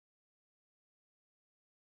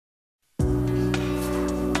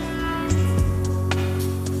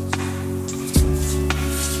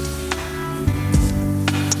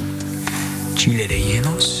¿De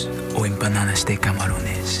rellenos o empanadas de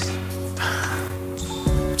camarones?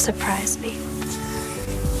 Surprise me.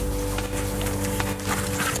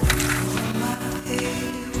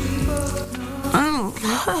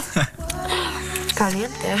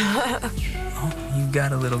 Caliente. Oh, you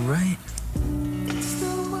got a little right.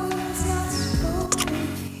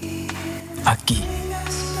 Aquí.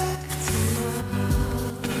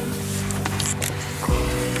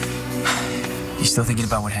 You still thinking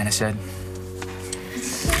about what Hannah said?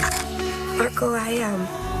 Marco, I am.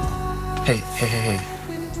 Hey.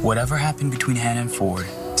 Whatever happened between Hannah and Ford,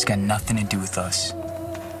 it's got nothing to do with us.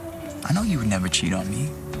 I know you would never cheat on me.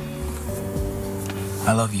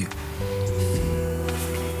 I love you.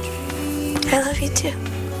 I love you too.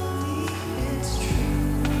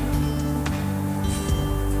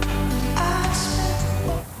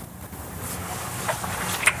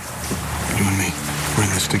 You and me, we're in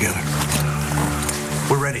this together.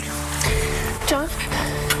 We're ready. John?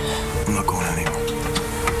 I'm not going anywhere.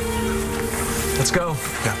 Let's go.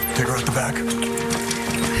 Yeah, take her out the back.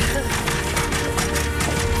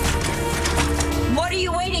 What are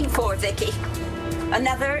you waiting for, Vicky?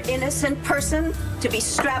 Another innocent person to be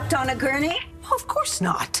strapped on a gurney? Of course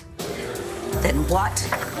not. Then what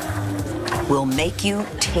will make you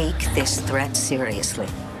take this threat seriously?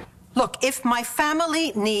 Look, if my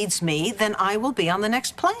family needs me, then I will be on the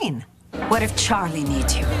next plane. What if Charlie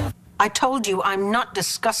needs you? I told you I'm not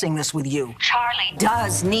discussing this with you. Charlie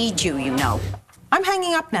does need you, you know. I'm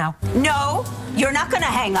hanging up now. No, you're not going to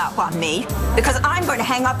hang up on me because I'm going to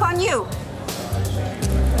hang up on you.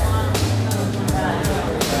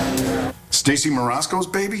 Stacy Morosco's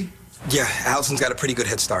baby? Yeah, Allison's got a pretty good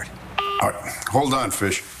head start. All right, hold on,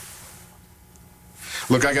 Fish.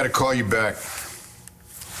 Look, I gotta call you back.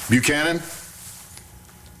 Buchanan?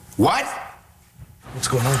 What? What's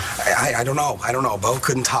going on? I don't know. Bo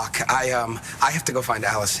couldn't talk. I have to go find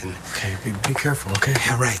Allison. Okay, be careful, okay?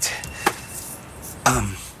 Yeah, right.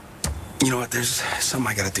 You know what? There's something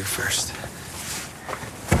I gotta do first.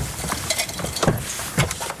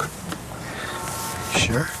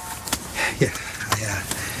 Sure? Yeah,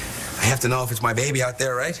 I have to know if it's my baby out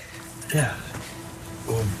there, right? Yeah.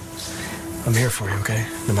 Well, I'm here for you, okay?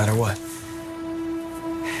 No matter what.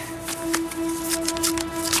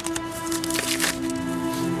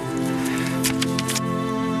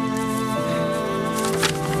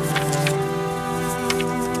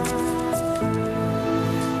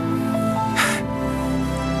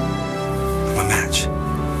 I'm a match.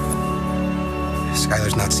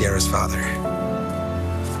 Skylar's not Sierra's father.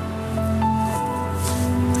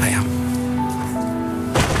 I am.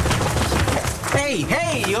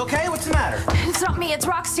 Hey, you okay? What's the matter? It's not me, it's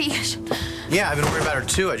Roxy. Yeah, I've been worried about her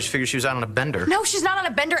too. I just figured she was out on a bender. No, she's not on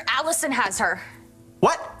a bender. Allison has her.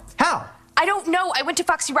 What? How? I don't know. I went to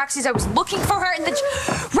Foxy Roxy's. I was looking for her and then...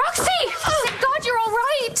 Roxy! Thank God you're all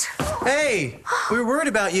right. Hey, we were worried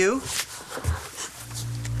about you.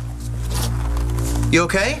 You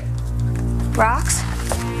okay? Rox?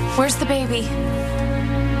 Where's the baby?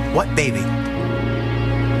 What baby?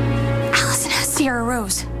 Allison has Sierra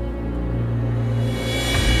Rose.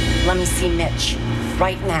 Let me see Mitch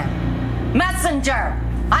right now. Messenger,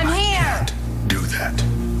 I'm here. Can't do that.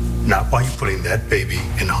 Not while you're putting that baby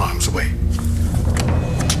in harm's way.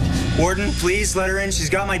 Warden, please let her in.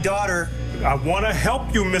 She's got my daughter. I want to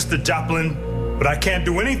help you, Mr. Joplin, but I can't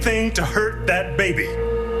do anything to hurt that baby.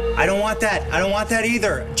 I don't want that. I don't want that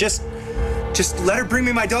either. Just let her bring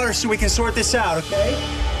me my daughter so we can sort this out, okay?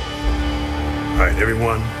 All right,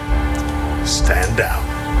 everyone, stand down.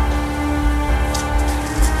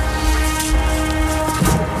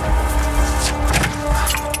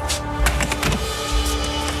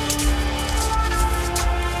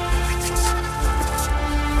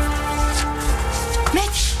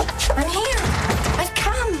 Mitch, I'm here. I've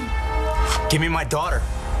come. Give me my daughter.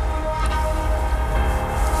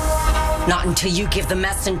 Not until you give the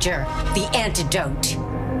messenger the antidote.